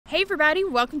Hey everybody,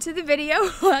 welcome to the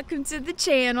video. Welcome to the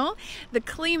channel. The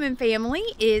Kleeman family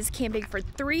is camping for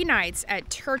 3 nights at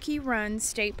Turkey Run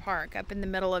State Park up in the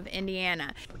middle of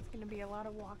Indiana. It's going to be a lot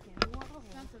of walking.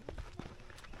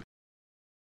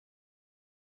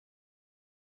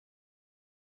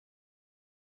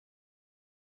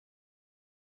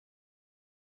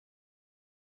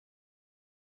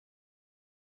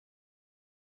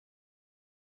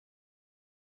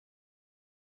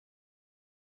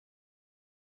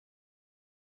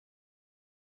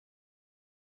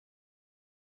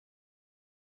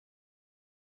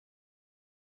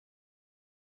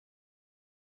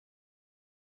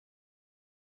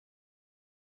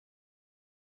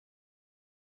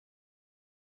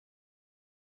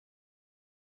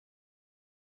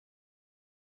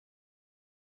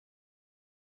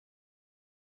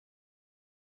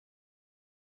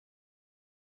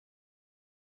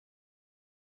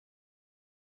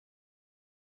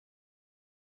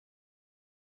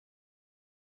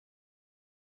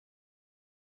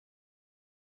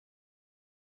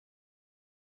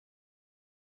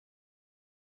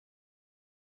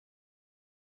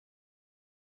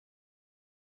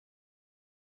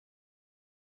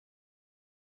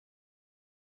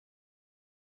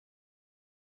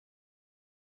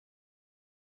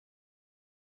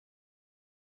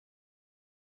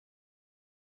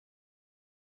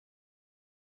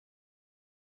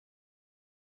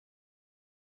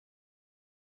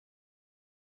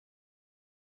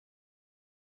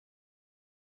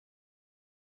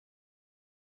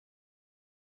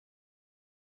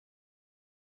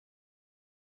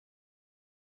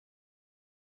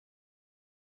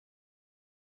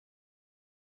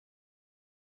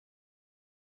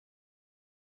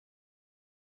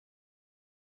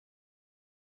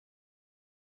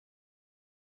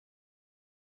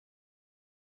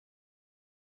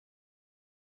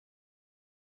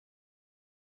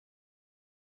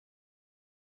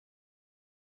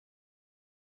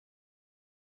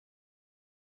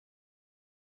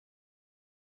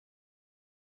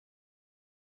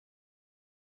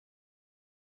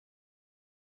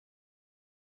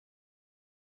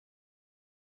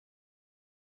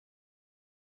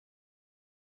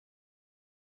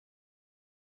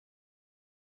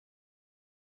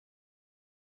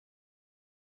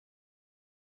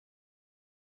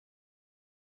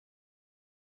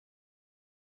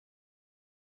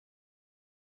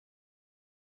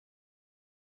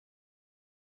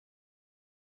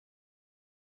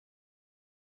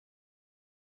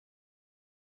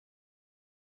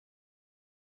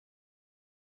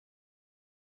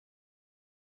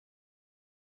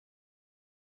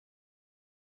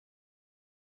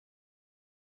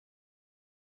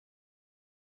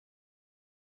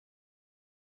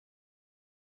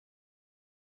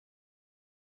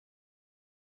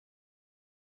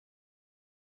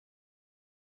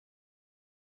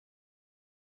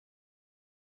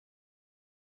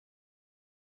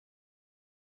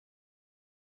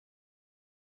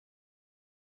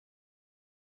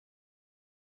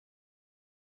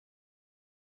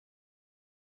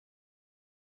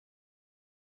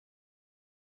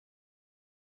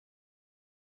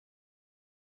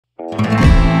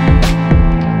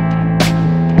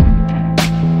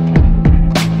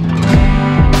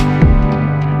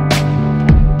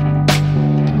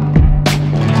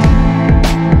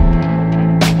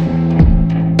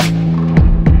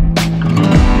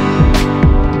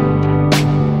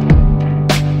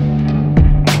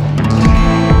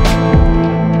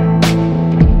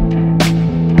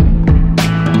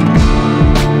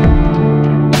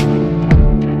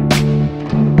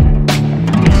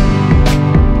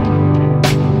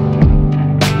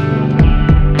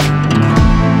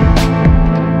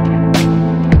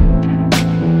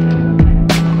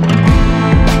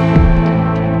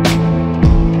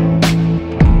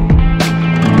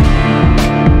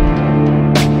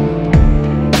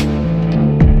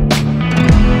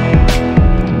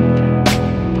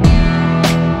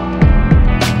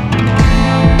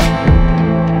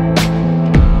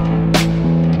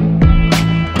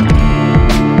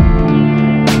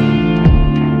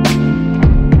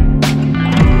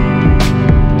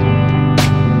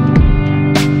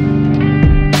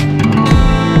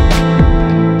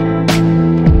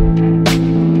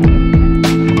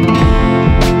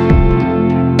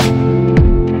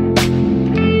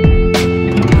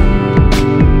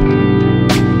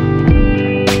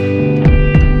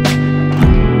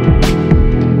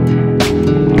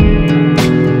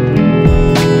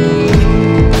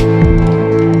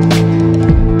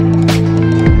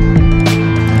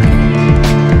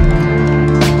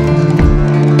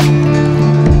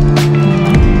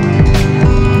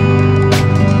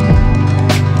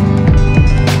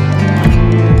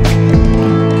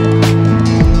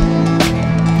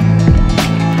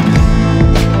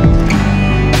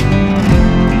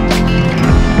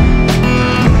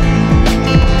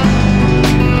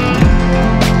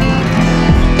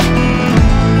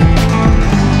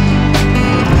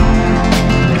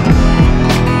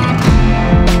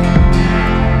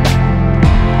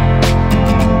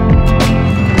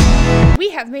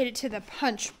 to the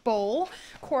punch bowl.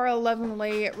 Cora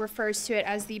lovingly refers to it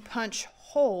as the punch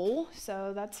hole,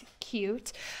 so that's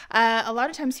cute. A lot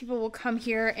of times people will come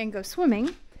here and go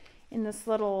swimming in this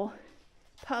little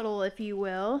puddle, if you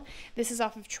will. This is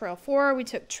off of Trail 4. We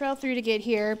took Trail 3 to get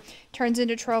here, turns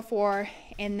into Trail 4,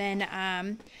 and then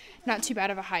not too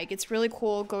bad of a hike. It's really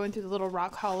cool going through the little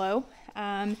rock hollow,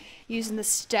 using the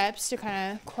steps to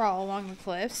kind of crawl along the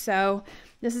cliff. So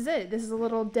this is it. This is a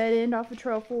little dead end off of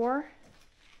Trail 4.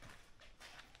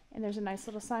 And there's a nice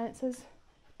little sign that says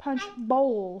Punch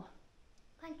Bowl.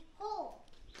 Punch hole.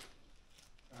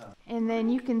 And then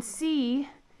you can see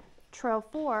Trail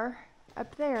 4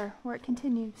 up there where it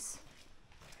continues.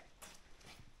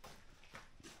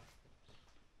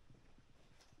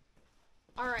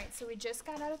 Alright, so we just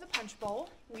got out of the punch bowl.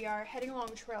 We are heading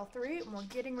along Trail 3 and we're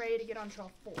getting ready to get on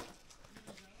Trail 4.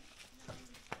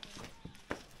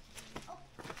 Oh,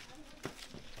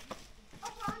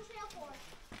 we're on Trail 4.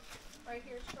 Right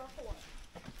here is Trail 4.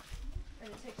 We're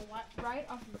going to take a left right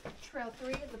off of Trail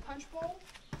 3 of the punch bowl,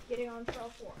 getting on Trail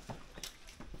 4.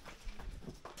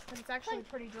 But it's actually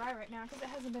pretty dry right now because it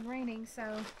hasn't been raining, so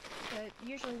but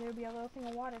usually there would be a little thing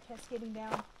of water cascading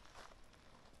down.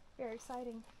 Very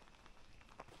exciting.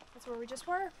 That's where we just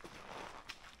were.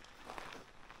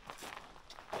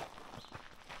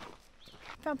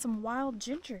 Found some wild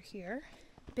ginger here.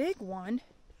 Big one.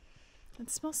 It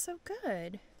smells so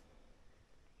good.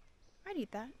 I'd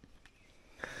eat that.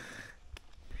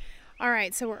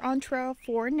 Alright, so we're on Trail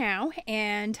 4 now,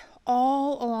 and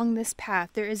all along this path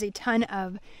there is a ton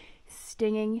of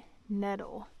stinging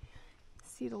nettle.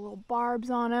 See the little barbs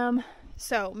on them?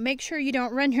 So make sure you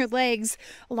don't run your legs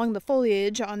along the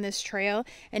foliage on this trail,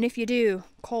 and if you do,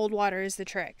 cold water is the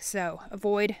trick, so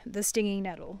avoid the stinging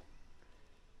nettle.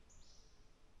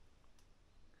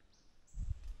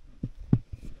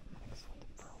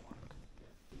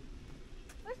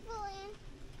 Where's Julian?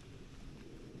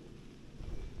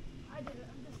 I did it.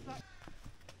 I'm just stuck.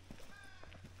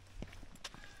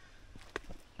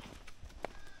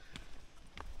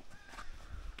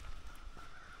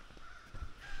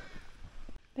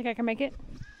 Think I can make it?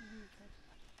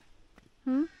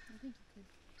 Hmm?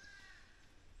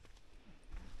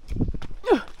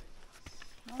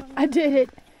 I did it.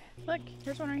 Look,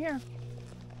 here's one right here.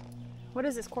 What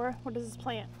is this, Cora? What is this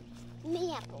plant?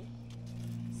 Mayapple.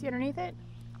 See underneath it?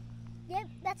 Yep,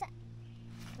 that's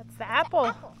That's the apple.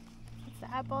 apple. It's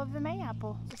the apple of the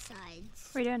mayapple. Besides.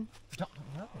 What are you doing? Don't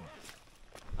know.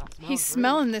 He's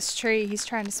smelling this tree. He's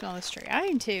trying to smell this tree. I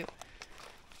am too.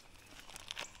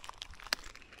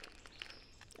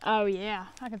 Oh yeah,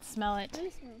 I can smell it. Let me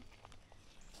smell.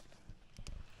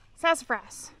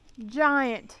 Sassafras.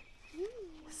 Giant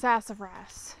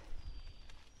sassafras.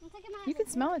 You can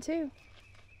smell it too.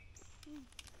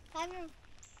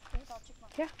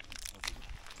 Yeah.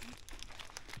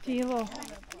 See a little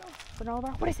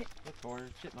granola. What is it? Look for a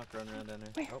chipmunk running around down there.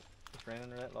 Where? Oh, just ran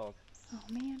under that log. Oh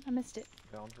man, I missed it.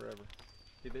 Gone forever.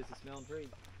 Too busy smelling trees.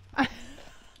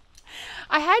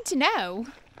 I had to know.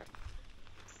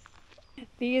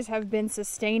 These have been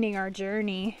sustaining our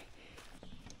journey.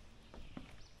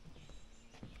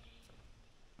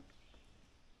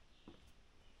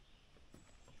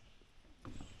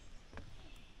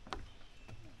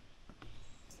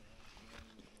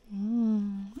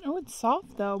 Oh, it's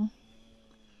soft though.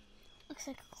 Looks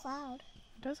like a cloud.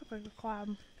 It does look like a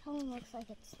cloud. Probably looks like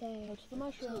it's there. That's the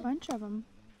mushroom. A bunch of them.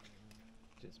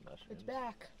 Just mushrooms. It's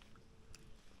back.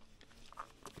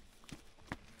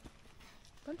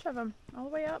 Bunch of them, all the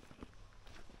way up.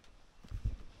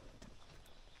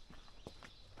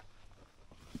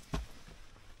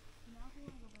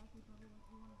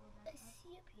 I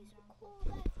see a piece of coal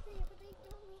back there, but I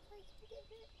don't know if I can get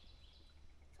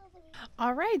it.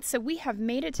 All right, so we have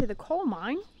made it to the coal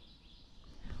mine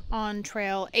on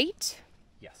Trail 8.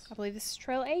 Yes. I believe this is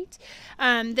Trail 8.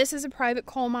 This is a private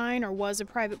coal mine, or was a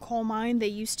private coal mine. They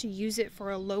used to use it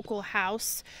for a local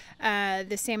house,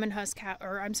 the Salmon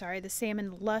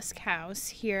Lusk House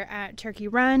here at Turkey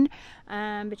Run.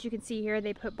 But you can see here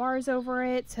they put bars over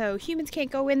it, so humans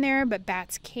can't go in there, but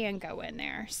bats can go in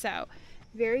there. So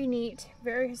very neat,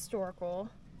 very historical.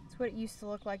 That's what it used to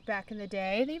look like back in the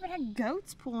day. They even had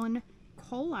goats pulling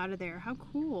coal out of there. How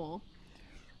cool.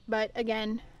 But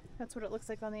again, that's what it looks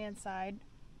like on the inside.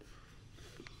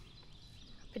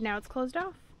 But now it's closed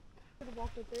off. Could have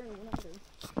walked up there and went up there.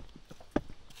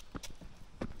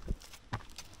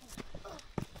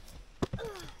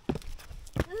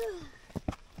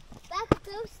 Back of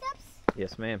those steps?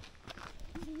 Yes, ma'am.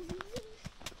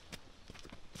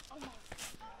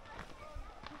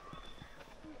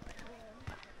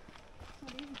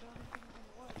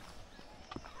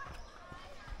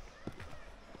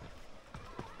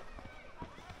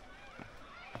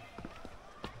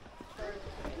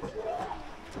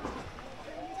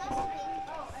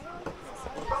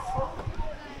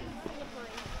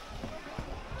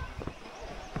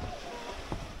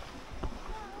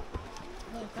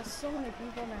 when they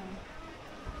can fall down.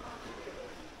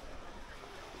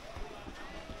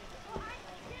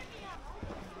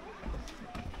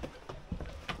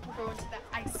 We're going to the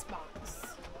ice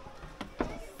box.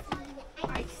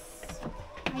 Ice.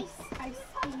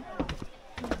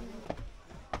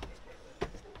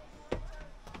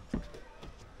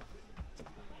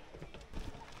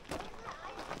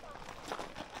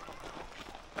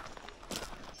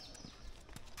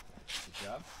 Good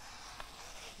job.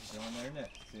 Go in there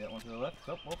next. See that one to the left?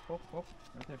 Oh,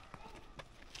 right there.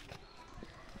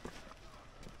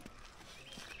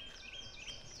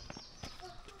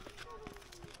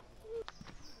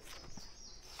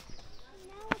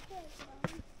 Now it's good.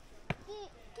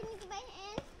 Can you get my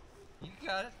hand? You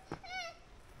got it. I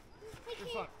You're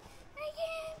can't. fine. I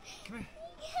can't. Come here.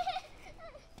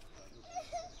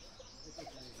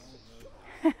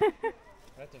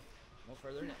 Right there. No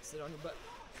further next. Sit on your butt.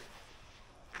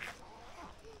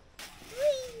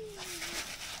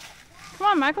 Come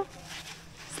on, Michael.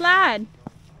 Slide.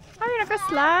 Oh, you're not gonna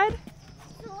slide?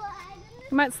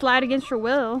 You might slide against your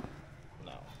will.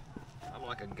 No. I'm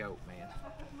like a goat, man.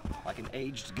 Like an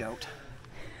aged goat.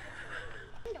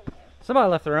 Somebody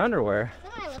left their underwear.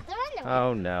 Somebody left their underwear.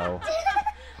 Oh no.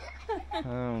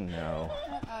 Oh no.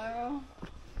 Uh-oh.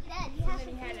 Dad, you have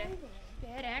Somebody had a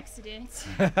bad accident.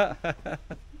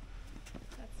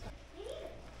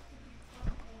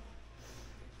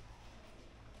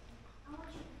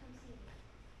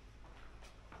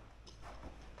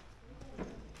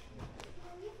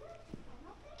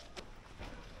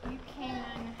 You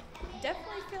can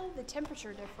definitely feel the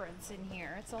temperature difference in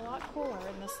here. It's a lot cooler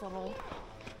in this little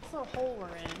hole we're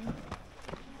in.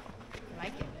 I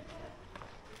like it.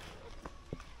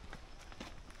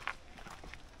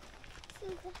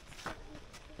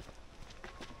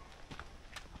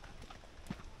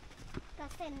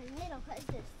 Gotta stay in the middle because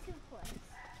there's two places.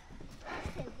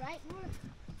 Stay right north.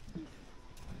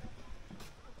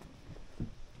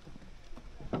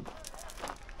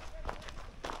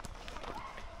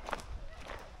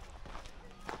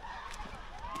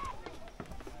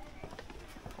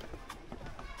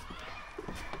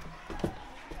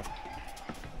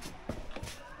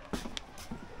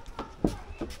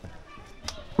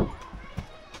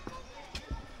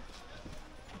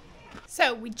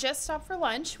 So we just stopped for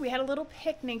lunch. We had a little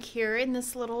picnic here in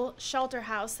this little shelter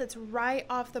house that's right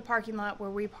off the parking lot where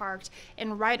we parked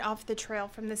and right off the trail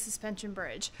from the suspension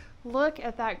bridge. Look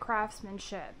at that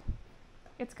craftsmanship.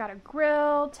 It's got a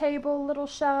grill, table, little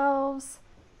shelves.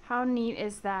 How neat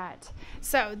is that?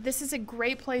 So this is a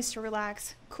great place to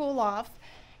relax, cool off,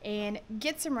 and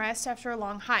get some rest after a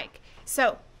long hike.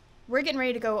 So we're getting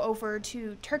ready to go over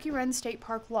to Turkey Run State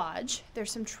Park Lodge. There's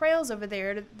some trails over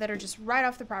there that are just right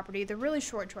off the property. They're really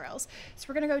short trails. So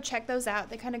we're going to go check those out.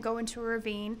 They kind of go into a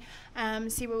ravine,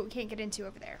 see what we can't get into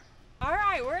over there. All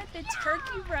right, we're at the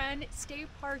Turkey Run State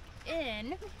Park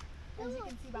Inn. As you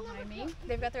can see behind me,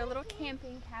 they've got their little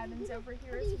camping cabins over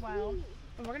here as well.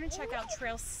 And we're going to check out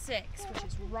Trail 6, which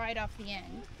is right off the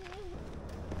end.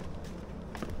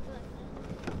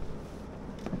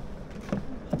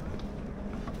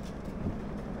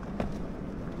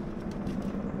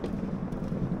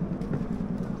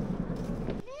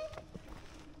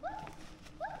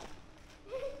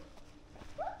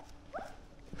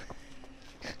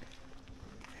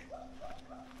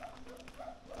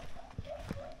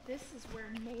 This is where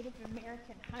Native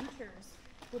American hunters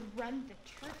would run the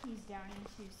turkeys down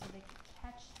into so they could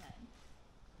catch them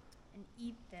and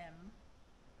eat them.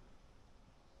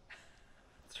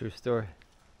 True story.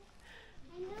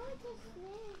 I know it's a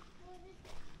snake,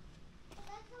 but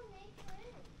that's how nature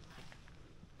is.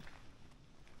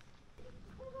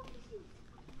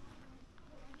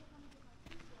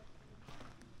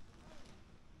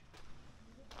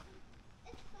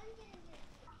 It's fun getting here.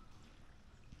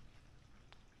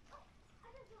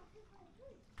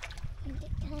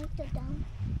 Can I go down?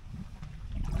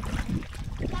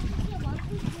 You have to see a lot of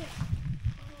people.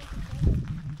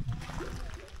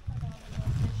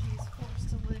 She's forced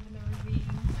to live in the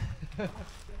ravine. I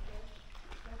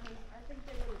think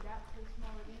they would adapt to a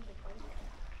small ravine because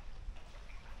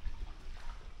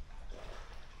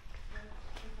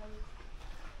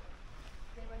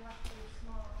they would have to be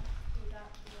small to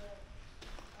adapt to the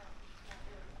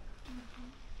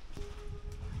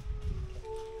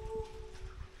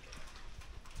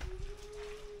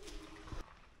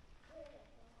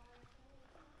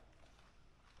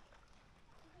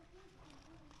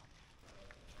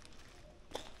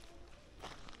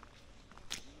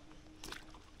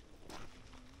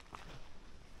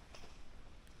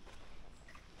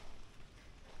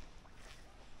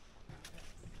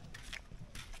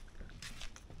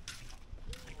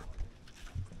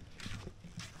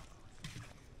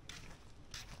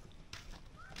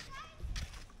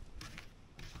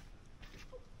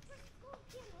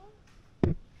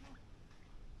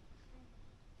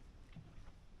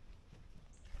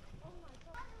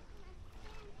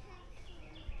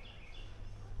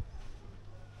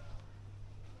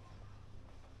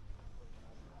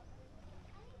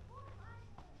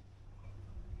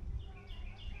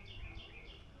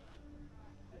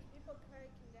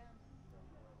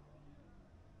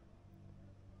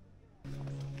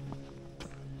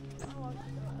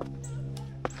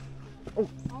Oh,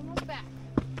 almost back.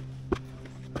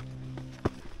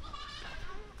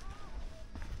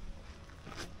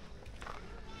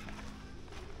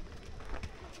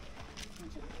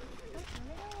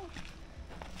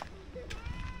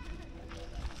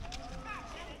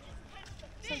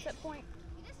 Sunset Point.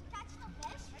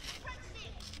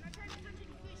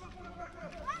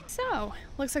 So,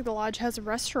 looks like the lodge has a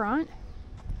restaurant.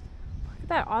 Look at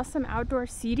that awesome outdoor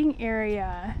seating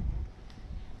area.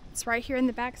 It's right here in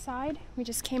the backside. We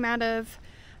just came out of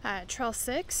Trail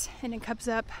 6 and it comes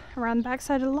up around the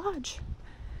backside of the lodge.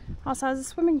 Also has a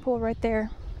swimming pool right there.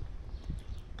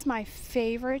 It's my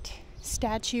favorite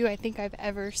statue I think I've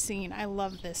ever seen. I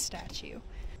love this statue.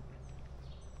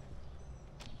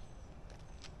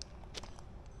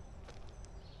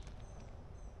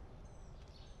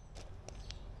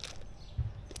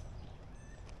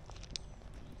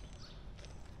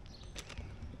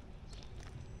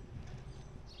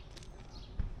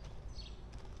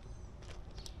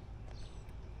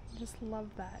 Just love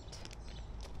that.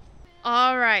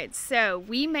 All right, so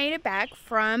we made it back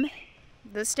from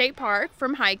the state park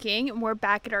from hiking and we're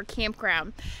back at our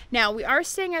campground. Now we are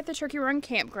staying at the Turkey Run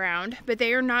campground, but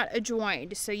they are not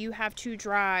adjoined, so you have to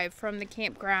drive from the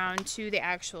campground to the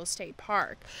actual state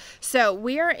park. So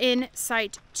we are in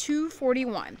site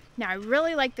 241. Now I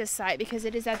really like this site because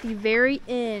it is at the very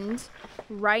end,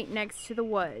 right next to the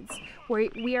woods.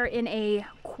 We are in a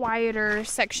quieter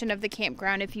section of the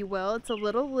campground, if you will. It's a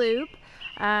little loop.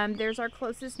 There's our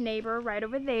closest neighbor right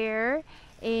over there,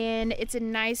 and it's a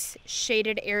nice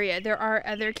shaded area. There are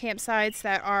other campsites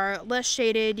that are less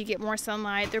shaded. You get more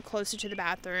sunlight. They're closer to the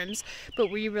bathrooms, but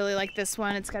we really like this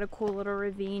one. It's got a cool little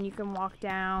ravine you can walk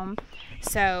down.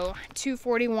 So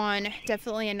 241,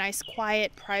 definitely a nice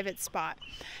quiet private spot.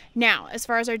 Now, as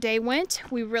far as our day went,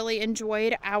 we really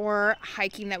enjoyed our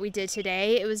hiking that we did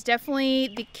today. It was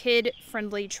definitely the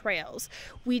kid-friendly trails.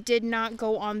 We did not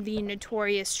go on the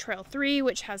notorious Trail 3,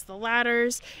 which has the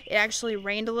ladders. It actually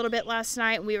rained a little bit last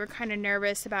night, and we were kind of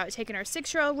nervous about taking our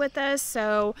 6-year-old with us,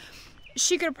 so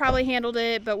she could have probably handled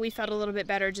it, but we felt a little bit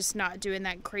better just not doing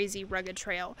that crazy rugged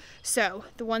trail. So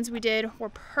the ones we did were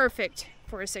perfect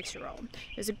for a 6-year-old.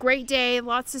 It was a great day,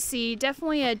 lots to see,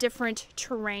 definitely a different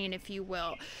terrain, if you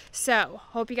will. So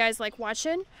hope you guys like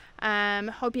watching.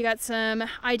 Hope you got some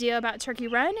idea about Turkey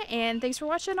Run, and thanks for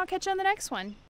watching. I'll catch you on the next one.